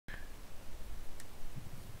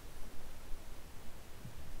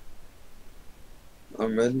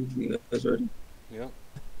I'm ready. You guys ready? Yep.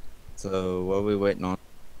 So what are we waiting on?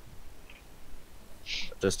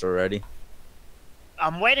 Just already?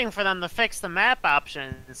 I'm waiting for them to fix the map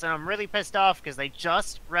options, and I'm really pissed off because they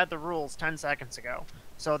just read the rules 10 seconds ago.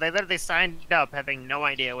 So they literally signed up having no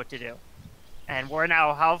idea what to do. And we're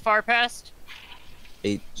now how far past?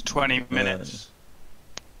 20 minutes.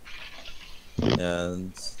 Yeah,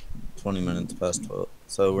 it's 20 minutes past 12.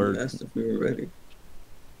 So We we're asked if we were ready.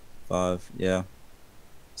 5, yeah.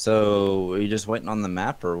 So are you just waiting on the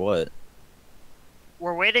map or what?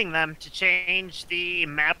 We're waiting them to change the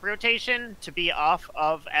map rotation to be off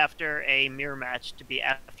of after a mirror match to be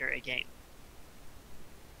after a game.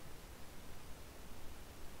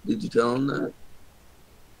 Did you tell them that?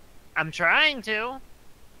 I'm trying to.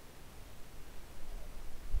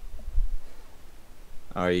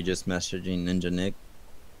 Are you just messaging Ninja Nick?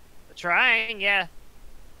 Trying, yeah.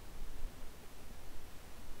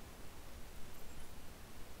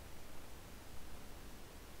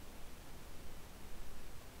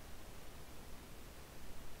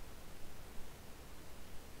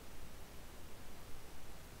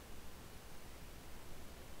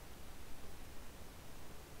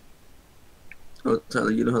 Oh,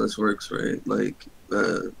 Tyler, you know how this works, right? Like,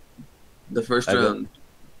 the first I round,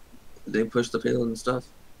 they pushed the payload and stuff,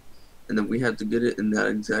 and then we had to get it in that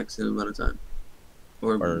exact same amount of time.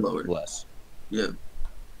 Or lower. Less. Yeah.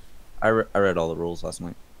 I read all the rules last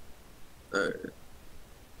night. Alright.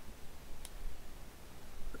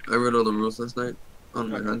 I read all the rules last night on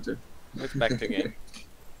my Hunter. It's back to a game.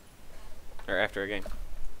 Or after a game.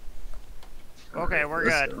 Okay, we're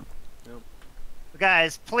Let's good. go.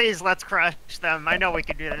 Guys, please let's crush them. I know we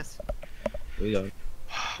can do this. We go.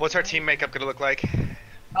 What's our team makeup gonna look like?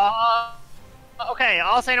 Okay,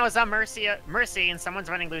 all I know is I'm Mercy, and someone's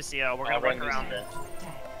running Lucio. We're gonna I'll run work around Lucio. it.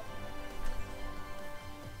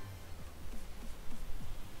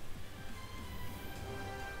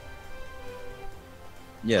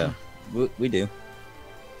 Yeah, we do.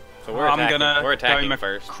 So we're I'm attacking, gonna we're attacking go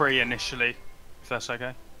first. McCree initially, if that's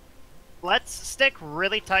okay. Let's stick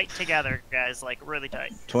really tight together, guys. Like, really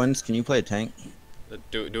tight. Twins, can you play a tank?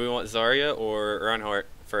 Do we want Zarya or Reinhardt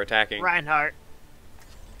for attacking? Reinhardt,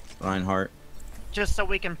 Reinhardt. just so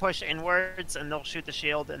we can push inwards, and they'll shoot the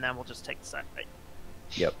shield, and then we'll just take the side.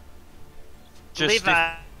 Yep. Just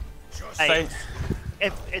Levi, say,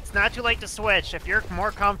 if it's not too late to switch, if you're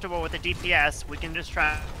more comfortable with the DPS, we can just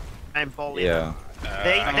try and bully them. Yeah.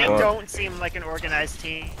 They Or- don't seem like an organized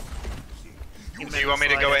team. Do you want me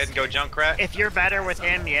to go ahead and go Junkrat? If you're better with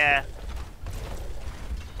him, yeah.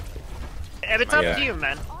 If it's up Yeah. to you,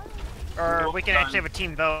 man. Or we can actually have a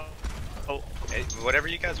team vote. Oh, Hey, whatever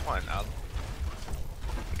you guys want.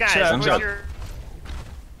 guys, Sure, what's sure. your...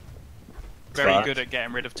 very Fuck. good at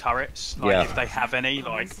getting rid of turrets. Like, Yeah. if they have any,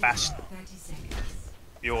 like Bastion,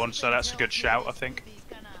 so that's a good shout, I think.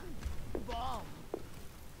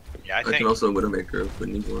 Yeah, I I can think. also Widowmaker if we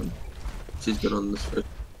need one. She's good on this first.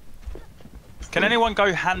 Can anyone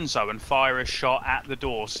go Hanzo and fire a shot at the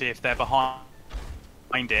door, see if they're behind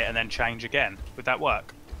it, and then change again? Would that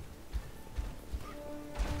work?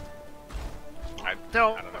 I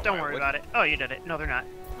Don't know don't why I worry wouldn't. about it. Oh, you did it. No, they're not.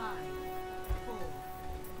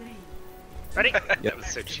 Ready? That was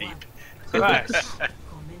so cheap. Nice.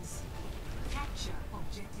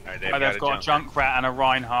 Alright, They've got a Junkrat and a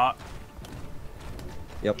Reinhardt.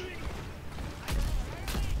 Yep.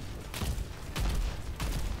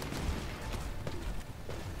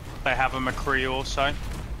 They have a McCree also,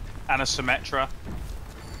 and a Symmetra.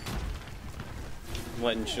 I'm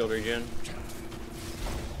letting shield regen.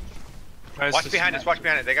 Where's Watch the behind us, Symmetra? watch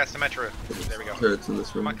behind it. They got Symmetra. There we go. Turrets in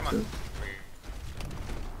this room. Come on, come on. too.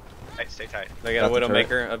 Hey, stay tight. They got a Got the turret.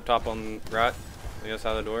 Widowmaker up top on right. On the other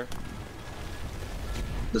side of the door.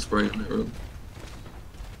 The spray in that room.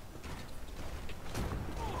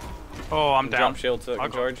 Oh, I'm down. Drop shield so it I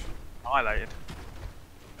can got charge. Annihilated.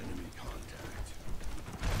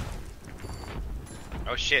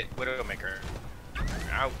 Oh shit, Widowmaker.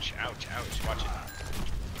 Ouch, ouch, ouch. Watch it.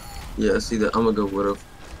 Yeah, I see that. I'm gonna go Widow.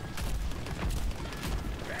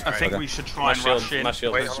 I think Okay. we should try and rush in. My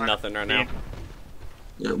shield Wait, is hold on. nothing right now.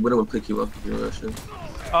 Yeah, Widow will pick you up if you're rushing.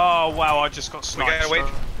 Oh wow, I just got We sniped. gotta wait.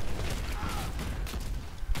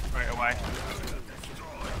 Straight away.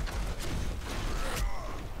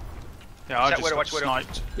 Yeah, I Watch just Widow, got watch Widow.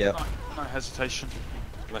 sniped. Yep. No hesitation.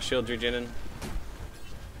 My shield's regening.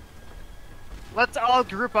 Let's all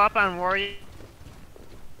group up on Warrior,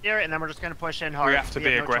 and then we're just gonna push in hard. We have to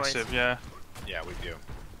be no aggressive, choice. yeah. Yeah, we do.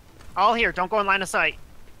 All here, don't go in line of sight.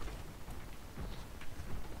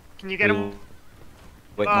 Can you get him?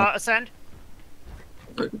 Wait, no. Ascend?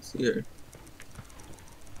 I can see her.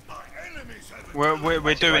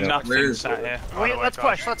 We're doing nothing Where's sat here. Wait, Oh my let's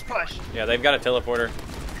God. push. Let's push. Yeah, they've got a teleporter.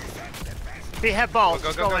 We have Go, balls.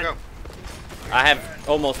 go, go, go, in. go. I have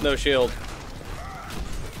almost no shield.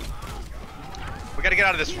 We gotta get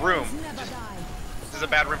out of this room. This is a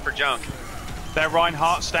bad room for junk. Their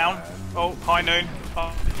Reinhardt's down. Oh, high noon.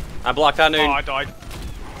 Oh, I blocked High Noon. I died.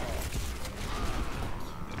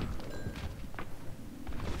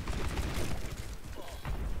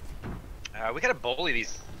 We gotta bully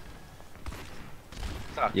these.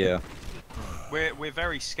 Fuck. Yeah. We're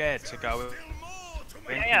very scared to go.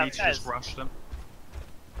 We Yeah, need to just guys. rush them.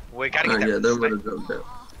 We gotta get that. Yeah, they're gonna go down.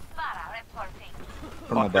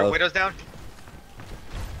 From Their above. widow's down.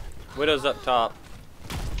 Widow's up top.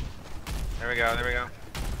 There we go. There we go.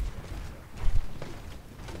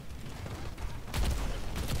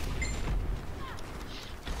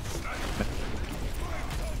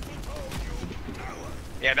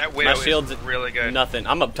 Yeah, that widow My shield's is really good. Nothing.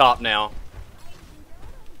 I'm up top now.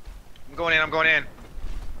 I'm going in. I'm going in.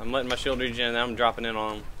 I'm letting my shield regen and I'm dropping in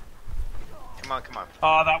on them. Come on, come on.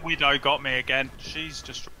 Oh, that widow got me again. She's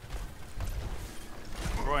just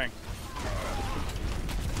destroying.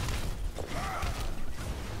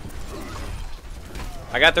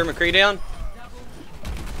 I got their McCree down.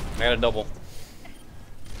 I got a double.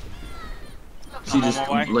 She I'm on just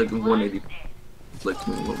my way. like 180 flicked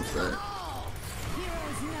me. What was that?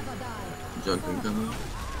 Jumping coming.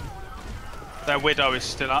 Their widow is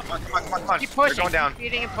still up. Come on, come on, come on, come on. Keep They're pushing. going down. Keep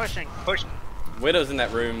eating and pushing. Push. Widow's in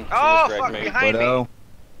that room. She Oh, just fuck, wrecked me. behind me. Widow.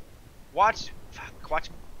 Watch. Fuck, watch.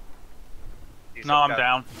 These No, I'm guys-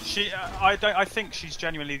 down. I think she's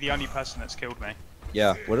genuinely the only person that's killed me.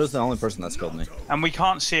 Yeah. Widow's the only person that's killed me. And we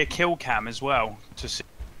can't see a kill cam as well to see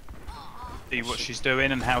what she's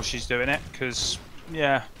doing and how she's doing it. Because,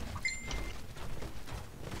 yeah.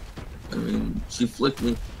 I mean, she flicked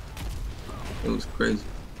me. It was crazy.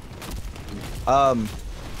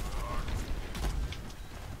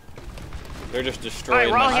 They're just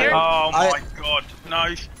destroying Alright, we're all my here. shield. Oh my I- god.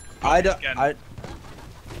 No. I don't. Again.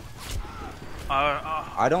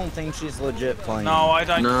 I don't think she's legit playing. No, I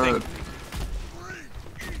don't No. think.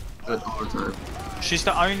 Good all the time. She's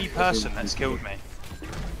the only person that's killed me.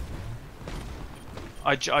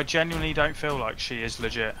 I genuinely don't feel like she is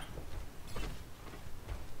legit.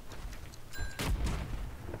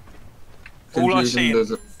 All I see in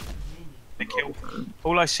the kill,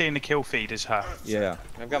 all I see in the kill feed is her. Yeah.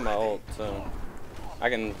 I've got my ult, so I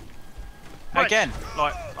can. Push. Again,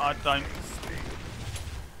 like I don't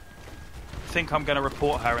think I'm going to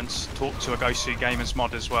report her and talk to a Gosu Gamers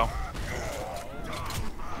mod as well.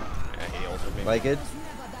 Yeah, he ulted me. Like it?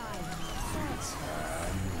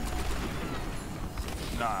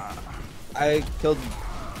 Nah. I killed.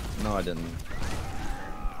 No, I didn't.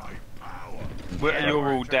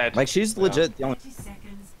 You're all dead. Like she's legit the only.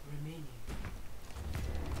 Seconds remaining.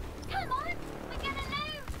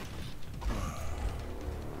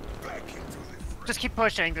 Just keep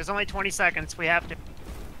pushing. There's only 20 seconds. We have to.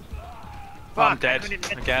 I'm Fuck, I dead couldn't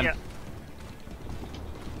hit- again. yeah.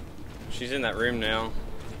 She's in that room now.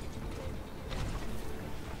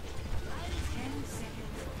 10 seconds.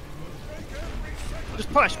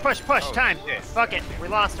 Just push, push, push. Oh, Time. shit. Fuck it. We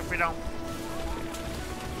lost if we don't.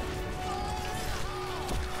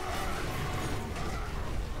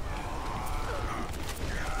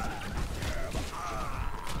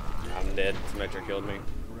 I'm dead. Symmetra killed me.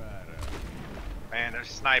 Man, their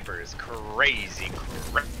sniper is crazy.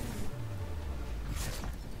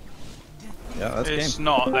 Yeah, that's It's game.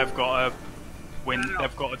 not. They've got to win.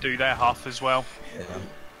 They've got to do their half as well. Yeah.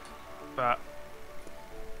 But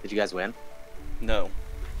Did you guys win? No.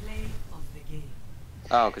 Play of the game.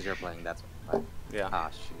 Oh, because you're playing. That's why. Yeah. Ah,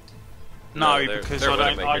 shoot. no, No, they're- because they're I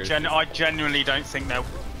don't. Widowmakers. I genuinely don't think they're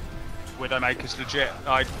Widowmakers legit.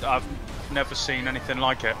 I've never seen anything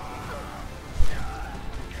like it.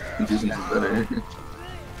 Confusion is better.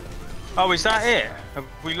 Oh, is that it? Have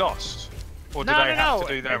we lost? Or do No, they no, have no.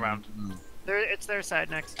 to do their round? It's their side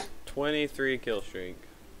next. 23 kill streak.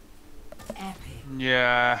 Epic.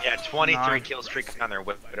 Yeah. Yeah, 23 No. kill streak on their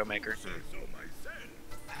Widowmaker.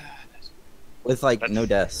 With like no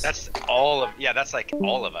deaths. That's all of, yeah, that's like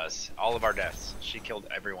all of us. All of our deaths. She killed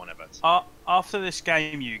every one of us. After this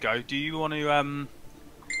game, you go. Do you want to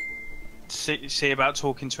see about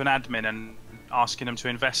talking to an admin and asking them to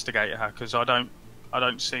investigate her? Because I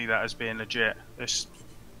don't see that as being legit. This.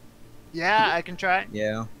 Yeah, I can try.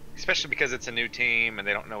 Yeah. Especially because it's a new team and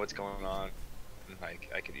they don't know what's going on.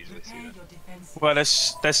 Like, I could easily see Prepare that. your defense. Well,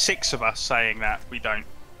 there's 6 of us saying that we don't.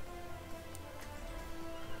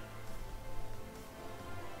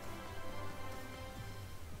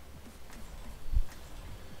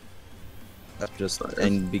 just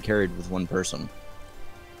and be carried with one person.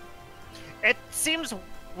 It seems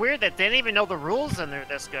weird that they didn't even know the rules and they're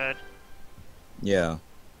this good. Yeah.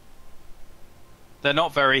 They're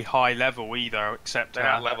not very high level either, except They're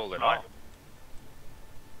not leveled at all.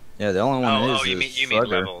 Yeah, the only one that is you mean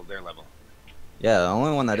level? They're level. Yeah, the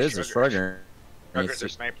only one that is Frugger. Frugger's their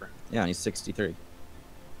sniper. Yeah, and he's 63.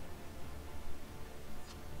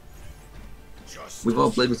 We've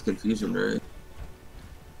all played with confusion, right?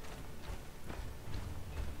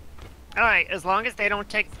 Alright, as long as they don't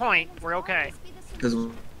take point, we're okay. Because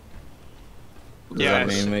Yeah,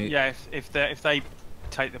 Does that mean we- yeah. If they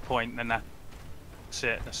take the point, then that's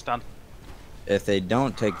it. That's done. If they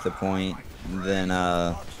don't take the point, then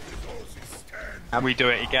We do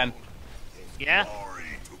it again. Yeah?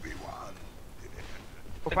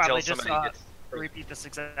 We'll Until probably just somebody gets repeat this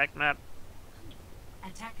exact map.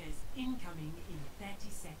 Attackers incoming in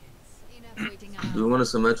 30 seconds. do we want a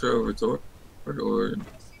Symmetra over Tor? Or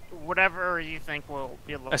Whatever you think will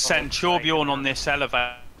be a little. Ascent Torbjorn on this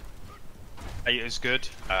elevator is good.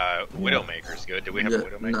 Widowmaker's good. Do we have a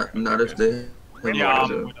Widowmaker? not if they have Yeah,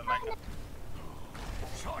 Widowmaker.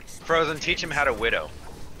 Frozen, teach him how to widow.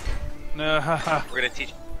 No. We're gonna teach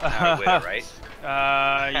him how to widow, right?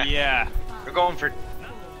 Yeah. We're going for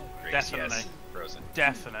Grace, Definitely. yes. Frozen.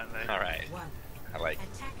 Definitely. All right. I like it.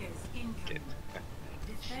 Attackers incoming.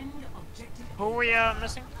 Defend objective. Who are we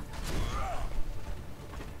missing?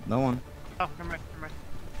 no one. Oh, come here, come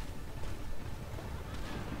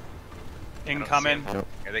here. Incoming. Yep.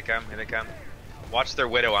 Here they come. Here they come. Watch their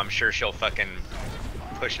widow. I'm sure she'll fucking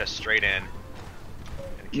push us straight in.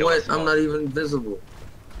 And kill us What? I'm all. not even visible.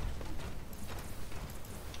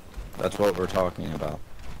 That's what we're talking about.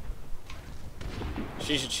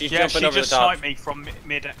 She's Yeah, jumping she over the just top. sniped me from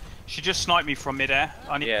mid. She just sniped me from mid-air.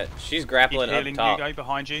 I need Yeah, she's grappling up healing. top. Hugo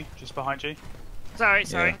behind you, just behind you. Sorry,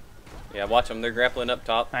 sorry. Yeah, watch them. They're grappling up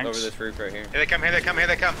top Thanks. over this roof right here. Here they come. Here they come. Here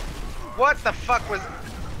they come. What the fuck was?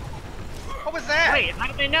 What was that? Wait, how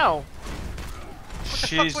did they know? the fuck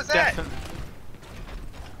She's was that? definitely.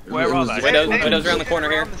 It Where are was- they? Widow's around the corner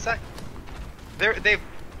They're here. on the side.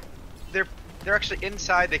 They're actually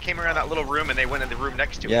inside. They came around that little room and they went in the room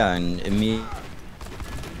next to it. Yeah, and immediately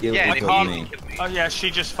Yeah, and killed immediately me. killed me. Oh yeah,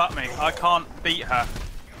 she just fucked me. I can't beat her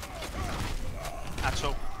at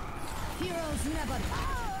all.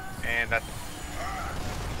 And that.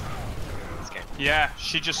 This game. Yeah,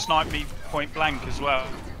 she just sniped me point blank as well.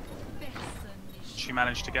 She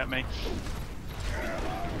managed to get me.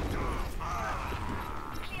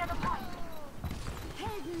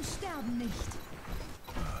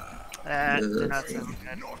 Did not sound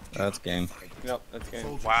good. That's game. Nope, that's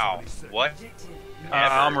good. Wow. What?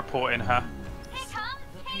 I'm reporting her.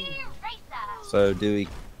 So do we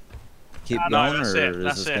keep No, going, that's or it, is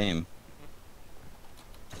that's this it. game?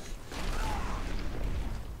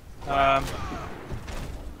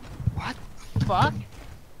 What? Fuck?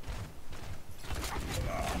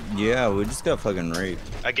 Yeah, we just got fucking raped.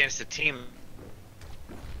 Against a team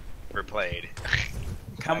never played.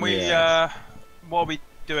 Can we? Yeah. What are we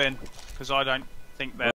doing? Because I don't think they're.